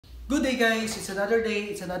Good day guys, it's another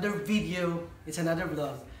day, it's another video, it's another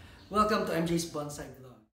vlog. Welcome to MJ's Bonsai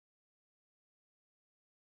Vlog.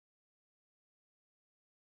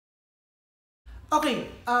 Okay,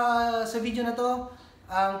 sa video na to,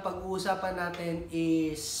 ang pag-uusapan natin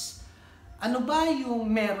is ano ba yung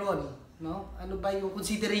meron, no? Ano ba yung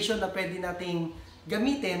consideration na pwede nating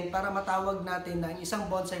gamitin para matawag natin na ang isang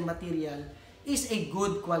bonsai material is a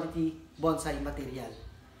good quality bonsai material.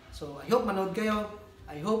 So, I hope manood kayo.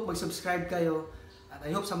 I hope mag-subscribe kayo at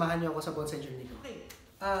I hope samahan niyo ako sa bonsai journey ko.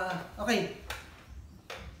 Okay.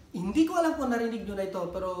 Hindi ko alam kung narinig niyo na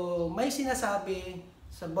ito pero may sinasabi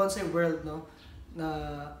sa bonsai world, no, na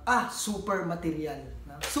super material,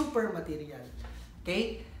 super material.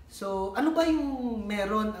 Okay? So, ano ba yung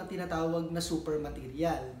meron ang tinatawag na super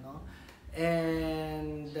material, no?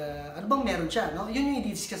 And ano bang meron siya, no? Yun yung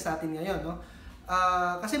i-discuss natin ngayon, no?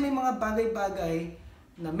 Kasi may mga bagay-bagay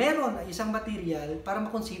na meron ang isang material para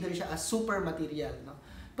ma-consider siya as super material, no?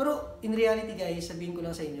 Pero in reality guys, sabihin ko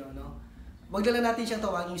lang sa inyo, no, wag na lang natin siyang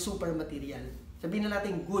tawaging super material. Sabihin na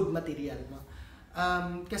natin good material, no?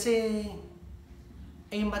 Kasi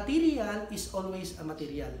a material is always a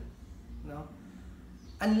material, no?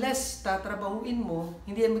 Unless tatrabahuin mo,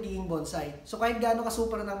 hindi yan magiging bonsai. So kahit gaano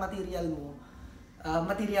ka-super ng material mo,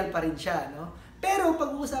 material pa rin siya, no? Pero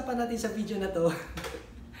pag-uusapan natin sa video na to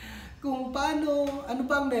kung paano, ano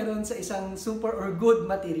bang meron sa isang super or good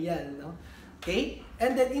material, no? Okay?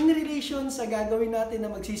 And then in relation sa gagawin natin na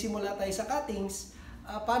magsisimula tayo sa cuttings,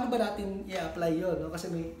 paano ba natin i-apply yun, no? Kasi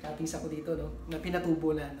may cuttings ako dito, no, na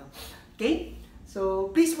pinatubo na, no? Okay? So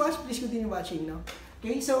please watch, please continue watching, no?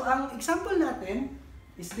 Okay? So ang example natin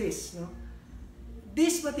is this, no?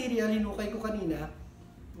 This material, hinukay ko kanina,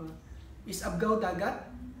 no, is abgaw dagat.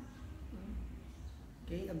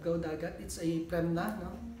 Okay? Abgaw dagat. It's a premna,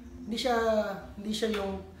 no? Hindi siya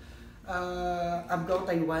yung abgaw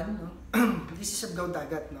Taiwan, no? This is abgaw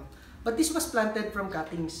dagat, no? But this was planted from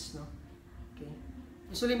cuttings, no? Okay.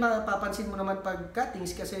 Usually mapapansin mo naman pag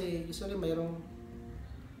cuttings kasi usually mayroong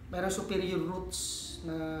superior roots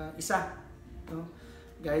na isa, no?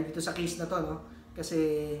 Gaya dito sa case na to, no?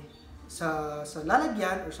 Kasi sa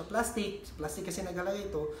lalagyan or sa plastic kasi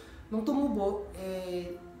nagalagay ito, nung tumubo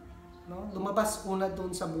no, lumabas una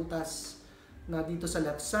doon sa butas na dito sa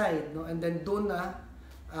left side, no, and then doon na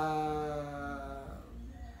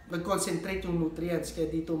nag-concentrate yung nutrients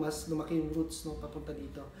kaya dito mas lumaki yung roots, no, papunta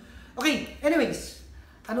dito. Okay, anyways,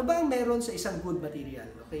 ano ba ang meron sa isang good material?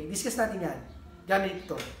 Okay, discuss natin yan gamit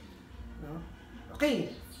ito, no?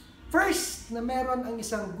 Okay, first na meron ang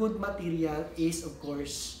isang good material is of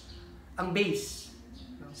course ang base,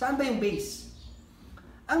 no? Saan ba yung base?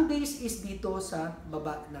 Ang base is dito sa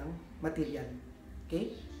baba ng material.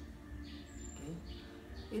 Okay?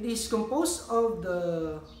 It is composed of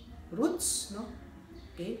the roots, no?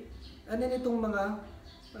 Okay? And then itong mga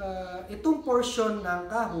itong portion ng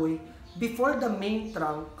kahoy before the main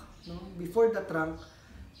trunk, no? Before the trunk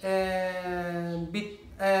and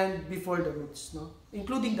before the roots, no?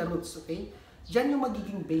 Including the roots, okay? Diyan yung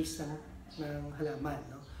magiging base ng halaman,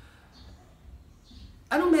 no?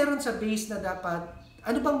 Ano meron sa base na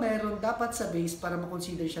ano bang meron dapat sa base para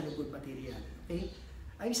ma-consider siya ng good material? Okay?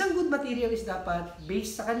 Ang isang good material is dapat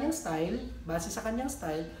based sa kanyang style, base sa kanyang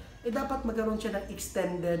style, dapat magkaroon siya ng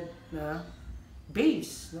extended na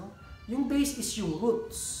base, no? Yung base is yung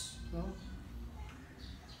roots, no?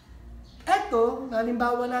 Eto,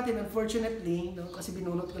 halimbawa natin, unfortunately, no, kasi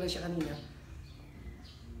binunot ko lang siya kanina,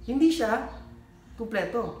 hindi siya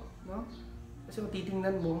kumpleto, no? Kasi kung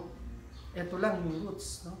titingnan mo, eto lang yung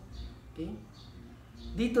roots, no? Okay?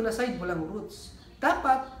 Dito na side walang roots.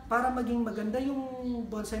 Dapat, para maging maganda yung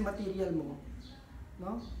bonsai material mo,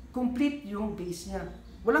 no, complete yung base niya.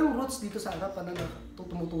 Walang roots dito sa harap na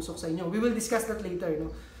tumutusok sa inyo. We will discuss that later,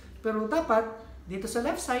 no? Pero dapat, dito sa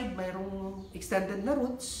left side, mayroong extended na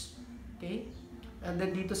roots. Okay? And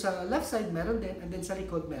then dito sa left side, meron din. And then sa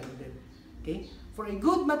likod, meron din. Okay? For a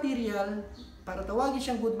good material, para tawagin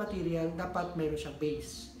siyang good material, dapat mayroon siyang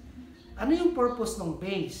base. Ano yung purpose ng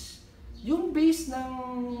base? Yung base ng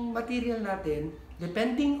material natin,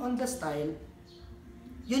 depending on the style,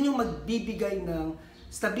 yun yung magbibigay ng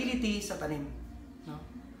stability sa tanim, no?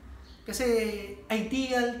 Kasi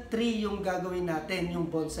ideal tree yung gagawin natin,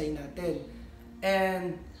 yung bonsai natin.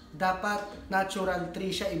 And dapat natural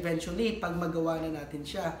tree siya eventually pag magawa na natin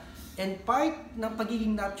siya. And part ng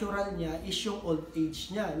pagiging natural niya is yung old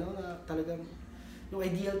age niya, no? Na talagang yung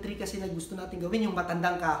ideal tree kasi na gusto natin gawin yung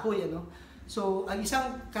matandang kahoy, ano? So, ang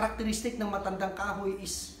isang karakteristik ng matandang kahoy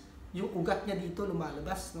is yung ugat niya dito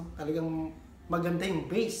lumalabas, no? Talagang maganda yung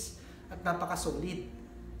base at napaka-solid.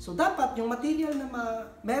 So, dapat yung material na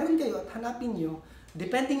meron kayo at hanapin nyo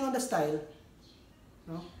depending on the style,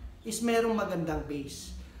 no, is merong magandang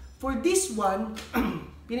base. For this one,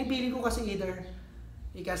 pinipili ko kasi either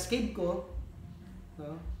i-cascade ko,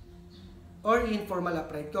 no, or informal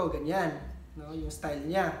upright ko, ganyan, no, yung style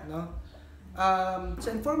niya, no. Sa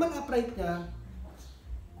informal upright niya,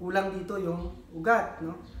 kulang dito yung ugat,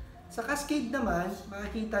 no. Sa cascade naman,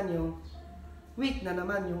 makikita nyo, weak na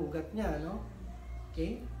naman yung ugat niya, no?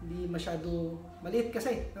 Okay? Hindi masyado maliit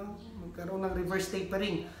kasi, no? Magkaroon ng reverse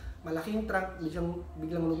tapering. Malaki yung trunk,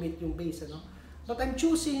 biglang lumit yung base, ano? But I'm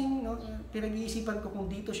choosing, no? Pinag-iisipan ko kung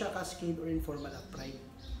dito siya cascade or informal upright.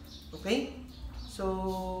 Okay?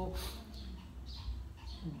 So,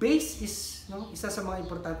 base is, no, isa sa mga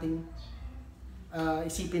importanteng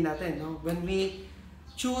isipin natin, no? When we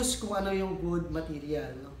choose kung ano yung good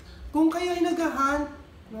material, no? Kung kayo ay nag-hunt,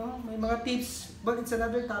 no, may mga tips, but it's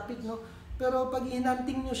another topic, no? Pero pag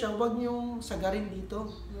hinanting nyo siya, huwag nyo sagarin dito,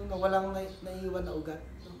 no, na walang naiiwan na ugat.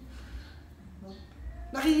 No? No?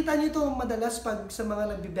 Nakikita nyo ito madalas pag sa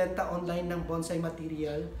mga nagbibenta online ng bonsai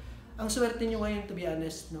material. Ang swerte nyo ngayon, to be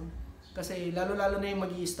honest, no? Kasi lalo-lalo na yung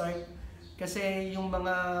mag-i-start. Kasi yung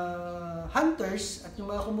mga hunters at yung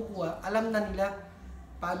mga kumukuha, alam na nila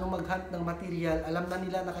paano mag-hunt ng material, alam na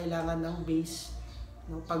nila na kailangan ng base.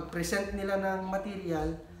 No, pag present nila ng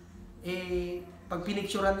material, pag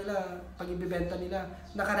pinicturean nila, pag ibebenta nila,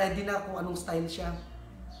 naka-ready na kung anong style siya,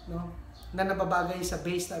 no? Na nababagay sa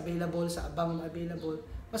base na available, sa abang na available.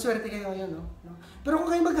 Maswerte kayo ngayon, no? Pero kung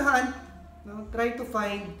kayo mag-hunt, no, try to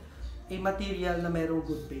find a material na mayroong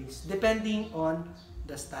good base, depending on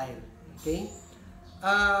the style. Okay?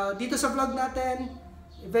 Dito sa vlog natin,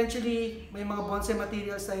 eventually, may mga bonsai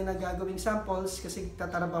materials tayo na gagawing samples kasi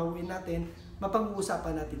tatarabahuin natin,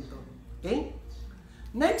 mapag-uusapan natin to. Okay?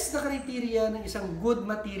 Next na criteria ng isang good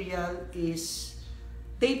material is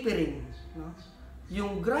tapering, no?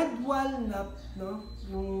 Yung gradual na, no,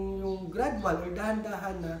 yung gradual or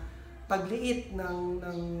dahan-dahan na pagliit ng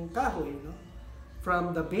kahoy, no?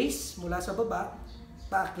 From the base mula sa baba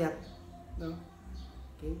paakyat, no?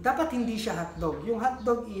 Okay? Dapat hindi siya hotdog. Yung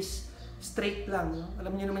hotdog is straight lang, no?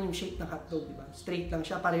 Alam niyo naman yung shape ng hotdog, di ba? Straight lang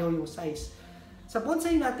siya, pareho yung size. Sa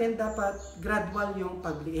bonsai natin, dapat gradual yung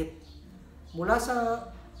pagliit. Mula sa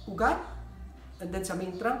ugat, and then sa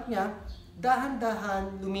main trunk niya,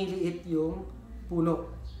 dahan-dahan lumiliit yung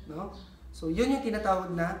puno. No? So, yun yung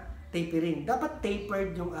tinatawag na tapering. Dapat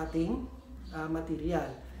tapered yung ating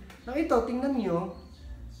material. Now, ito, tingnan nyo,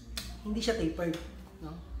 hindi siya tapered.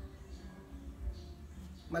 No?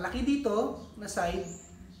 Malaki dito na side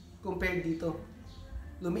compared dito.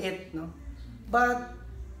 Lumiit. No? But,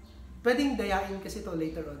 pwedeng dayain kasi ito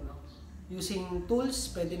later on, no? Using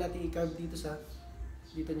tools, pwede natin i-carve dito sa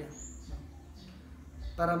dito niya, no?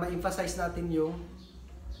 Para ma-emphasize natin yung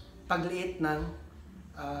pagliit ng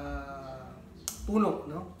puno,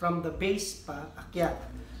 no? From the base pa akyat.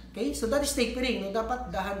 Okay? So that is tapering, no? Dapat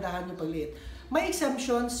dahan-dahan yung pagliit. May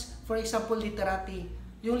exemptions, for example, literati.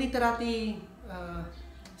 Yung literati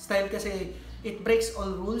style kasi it breaks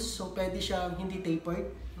all rules, so pwede siyang hindi tapered,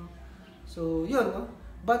 no? So, yun, no?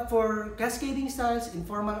 But for cascading styles,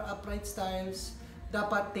 informal upright styles,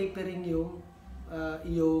 dapat tapering yung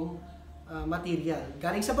material.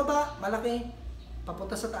 Galing sa baba, malaki,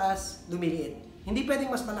 papunta sa taas, lumiliit. Hindi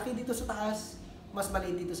pwedeng mas malaki dito sa taas, mas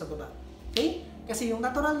maliit dito sa baba. Okay? Kasi yung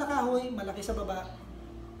natural na kahoy, malaki sa baba,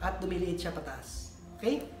 at lumiliit siya pataas.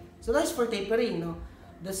 Okay? So that's for tapering, no?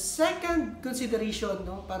 The second consideration,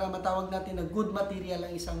 no, para matawag natin na good material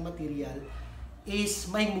ang isang material is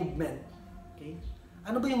may movement. Okay?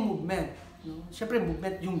 Ano ba yung movement? No? Siyempre,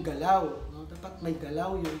 movement yung galaw. No? Dapat may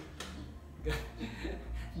galaw yung...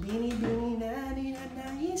 Bini-bini na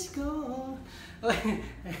ninanais ko. Okay.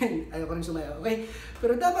 Ayaw ko rin sumayaw. Okay?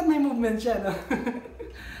 Pero dapat may movement siya. No?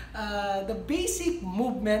 The basic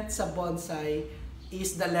movement sa bonsai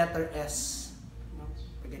is the letter S. No?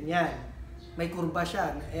 Ganyan. May kurba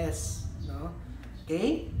siya na S. No?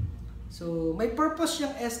 Okay? So, may purpose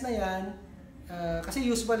yung S na yan. Kasi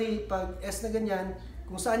usually, pag S na ganyan,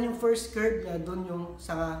 kung saan yung first curve niya, doon yung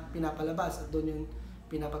sanga pinapalabas at doon yung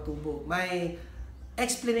pinapatubo. May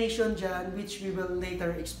explanation dyan which we will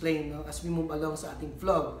later explain, no, as we move along sa ating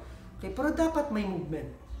vlog. Okay, pero dapat may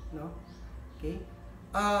movement, no? Okay?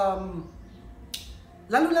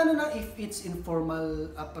 Lalo-lalo na if it's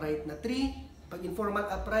informal upright na tree. Pag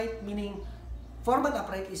informal upright, meaning formal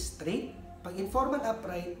upright is straight. Pag informal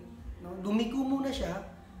upright, no, lumiko muna siya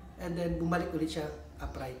and then bumalik ulit siya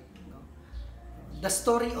upright. The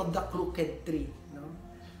story of the crooked tree, no?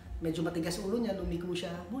 Medyo matigas ulo niya, lumiko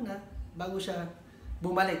siya muna bago siya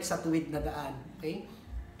bumalik sa tuwid na daan. Okay?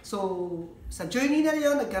 So, sa journey na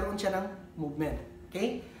yun, nagkaroon siya ng movement.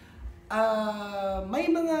 Okay?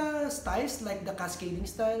 may mga styles like the cascading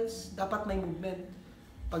styles, dapat may movement.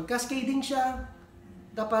 Pag cascading siya,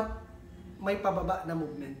 dapat may pababa na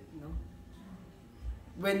movement, no?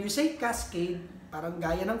 When you say cascade, parang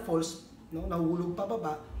gaya ng falls, no, nahulog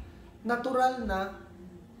pababa, natural na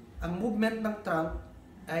ang movement ng trunk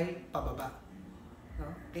ay pababa.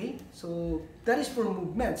 Okay? So, that is for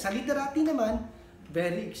movement. Sa literati naman,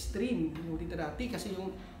 very extreme yung literati kasi yung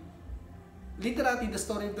literati, the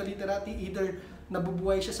story of the literati, either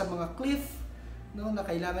nabubuhay siya sa mga cliff, no, na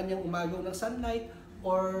kailangan niyang umagaw ng sunlight,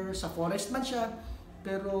 or sa forest man siya,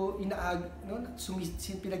 pero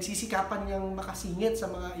pinagsisikapan niyang makasingit sa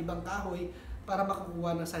mga ibang kahoy para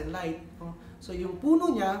makakuha ng sunlight. No? So yung puno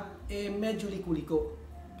niya, medyo liko-liko.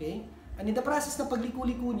 Okay? And in the process ng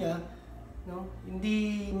pagliko-liko niya, no,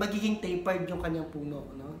 hindi magiging tapered yung kanyang puno.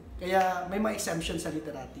 No? Kaya may mga exemption sa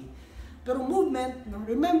literati. Pero movement, no,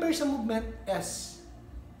 remember sa movement, S.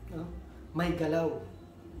 No? May galaw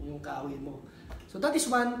yung kahoy mo. So that is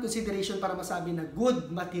one consideration para masabi na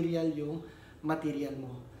good material yung material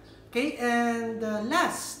mo. Okay, and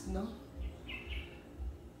last, no?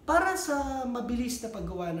 Para sa mabilis na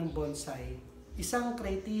paggawa ng bonsai, isang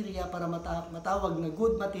criteria para matawag na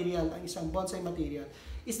good material ang isang bonsai material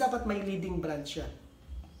is dapat may leading branch siya.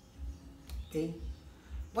 Okay?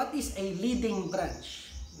 What is a leading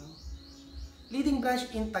branch? No? Leading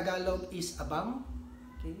branch in Tagalog is abang.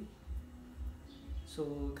 Okay?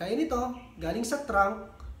 So, kaya nito, galing sa trunk,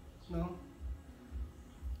 no?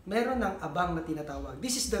 Meron ng abang na tinatawag.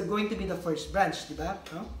 This is going to be the first branch, di ba?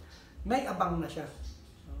 No? May abang na siya.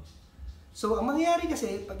 No? So, ang mangyayari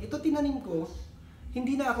kasi, pag ito tinanim ko,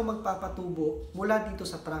 hindi na ako magpapatubo mula dito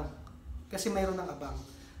sa trunk. Kasi mayroon ng abang.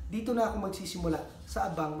 Dito na ako magsisimula sa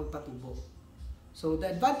abang magpatubo. So,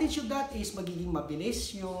 the advantage of that is magiging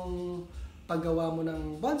mabilis yung paggawa mo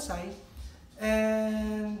ng bonsai.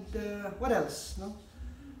 And what else? No?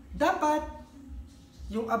 Dapat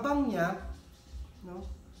yung abang niya, no,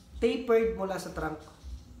 tapered mula sa trunk.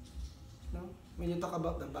 No? When you talk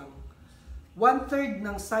about the abang, 1/3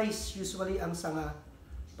 ng size usually ang sanga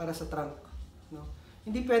para sa trunk. No?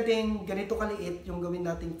 Hindi pwedeng ganito kaliit yung gawin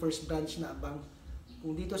nating first branch na abang.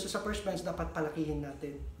 Kung dito sa first branch, dapat palakihin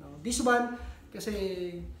natin. No? This one, kasi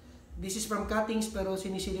this is from cuttings pero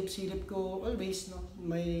sinisilip-silip ko always, no?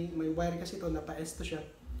 May wire kasi ito, napa-esto siya.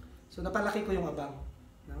 So napalaki ko yung abang,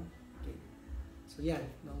 no? Okay. So yan,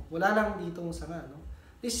 no? Wala lang ditong sanga, no?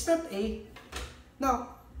 This is not A. Now,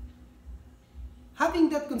 having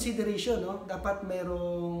that consideration, no? Dapat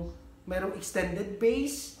mayroong extended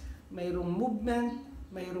base, mayroong movement,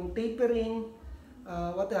 mayroong tapering,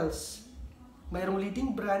 what else? Mayroong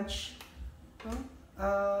leading branch, no?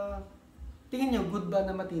 Tingin nyo, good ba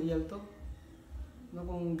na material to? No,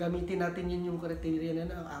 kung gamitin natin yun yung criteria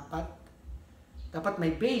na ang 4, dapat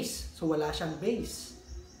may base. So, wala siyang base.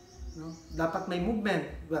 No? Dapat may movement.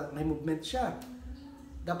 Well, may movement siya.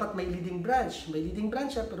 Dapat may leading branch. May leading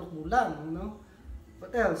branch siya pero kulang. No?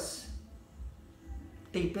 What else?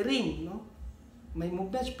 Tapering. No? May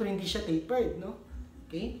movement pero hindi siya tapered. No?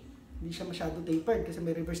 Okay? Hindi siya masyado tapered kasi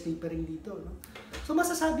may reverse tapering dito. No? So,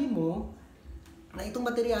 masasabi mo, na itong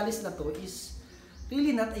materialis na to is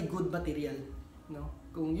really not a good material, no?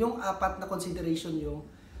 Kung yung 4 na consideration yung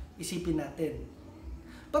isipin natin.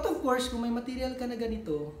 But of course, kung may material ka na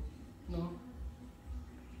ganito, no?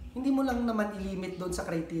 Hindi mo lang naman i-limit doon sa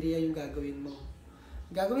criteria yung gagawin mo.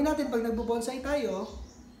 Gagawin natin pag nagbo-bonsai tayo,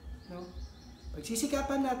 no?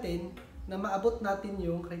 Pagsisikapan natin na maabot natin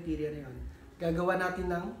yung criteria na yun. Gagawa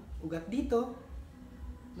natin ng ugat dito,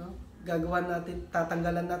 no? Gagawa natin,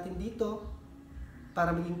 tatanggalan natin dito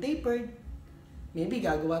para maging tapered. Maybe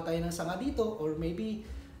gagawa tayo ng sanga dito or maybe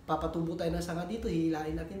papatubo tayo ng sanga dito,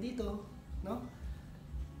 hihilain natin dito, no?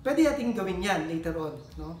 Pwede natin gawin yan later on,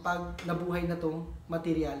 no? Pag nabuhay na tong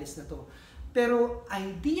materialis na to. Pero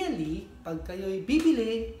ideally, pag kayo'y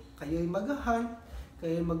bibili, kayo'y mag-hunt,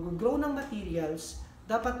 kayo'y mag-grow ng materials,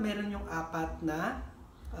 dapat meron yung 4 na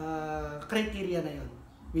criteria na yon,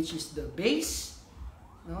 which is the base,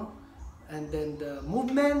 no? And then the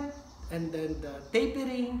movement, and then the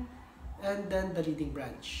tapering, and then the leading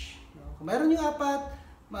branch. No? Kung mayroon yung 4,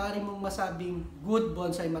 maaari mong masabing good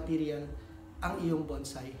bonsai material ang iyong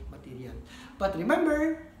bonsai material. But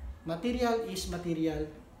remember, material is material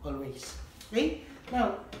always. Okay?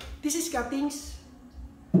 Now, this is cuttings.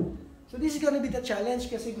 So this is gonna be the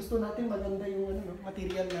challenge kasi gusto natin maganda yung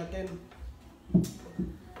material natin.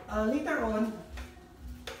 Later on,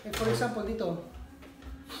 like for example dito,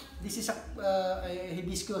 this is a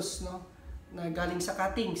hibiscus, no, na galing sa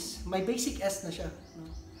cuttings. May basic S na siya. No?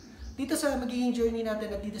 Dito sa magiging journey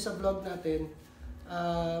natin at dito sa vlog natin,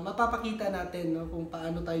 mapapakita natin, no, kung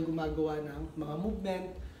paano tayo gumagawa ng mga movement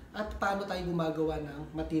at paano tayo gumagawa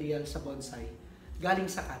ng material sa bonsai galing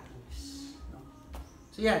sa cuttings. No?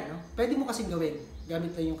 So yan, no? Pwede mo kasing gawin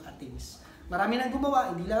gamit lang yung cuttings. Marami nang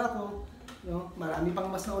gumawa, hindi lang ako. No? Marami pang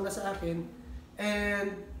mas nauna sa akin.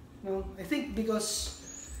 And no, I think because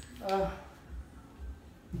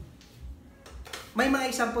may mga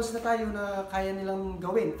examples na tayo na kaya nilang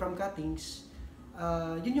gawin from cuttings,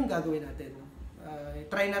 yun yung gagawin natin. No?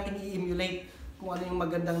 Try natin i-emulate kung ano yung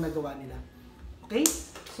magandang nagawa nila. Okay?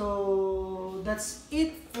 So, that's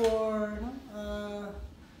it for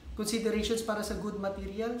considerations para sa good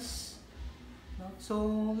materials. No? So,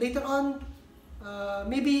 later on,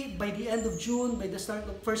 maybe by the end of June, by the start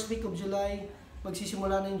of first week of July,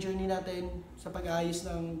 magsisimula na yung journey natin sa pag-aayos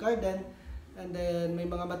ng garden. And then, may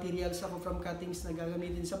mga materials ako from cuttings na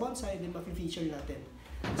gagamitin sa bonsai, then mapi-feature natin.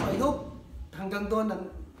 So, I hope hanggang doon,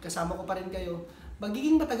 kasama ko pa rin kayo.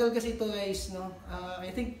 Magiging matagal kasi ito guys, no? I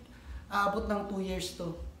think, aabot ng 2 years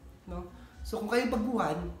to, no? So, kung kayo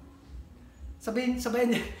pagbuhan, sabayan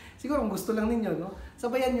niyo, siguro kung gusto lang ninyo, no?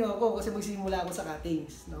 Sabayan niyo ako kasi magsisimula ako sa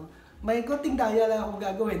cuttings, no? May konting daya lang akong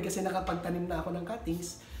gagawin kasi nakapagtanim na ako ng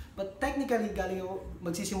cuttings. But technically,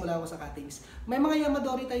 magsisimula ako sa cuttings. May mga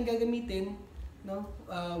yamadori tayong gagamitin, no?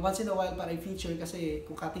 Once in a while para i-feature kasi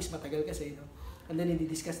kung cuttings matagal kasi, no? And then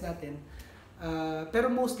i-discuss natin.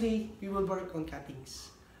 Pero mostly, we will work on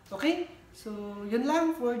cuttings. Okay? So, yun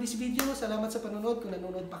lang for this video. Salamat sa panonood. Kung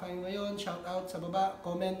nanonood pa kayo ngayon, shout out sa baba,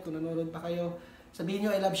 comment kung nanonood pa kayo. Sabihin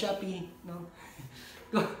nyo, I love Shopee, no?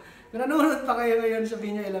 Kung nanonood pa kayo ngayon,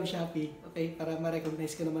 sabihin nyo, I love Shopee. Okay? Para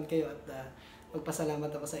ma-recognize ko naman kayo at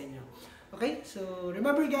magpasalamat ako sa inyo. Okay? So,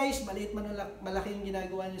 remember guys, maliit man malaki yung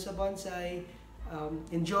ginagawa nyo sa bonsai.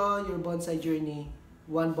 Enjoy your bonsai journey,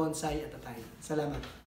 one bonsai at a time. Salamat.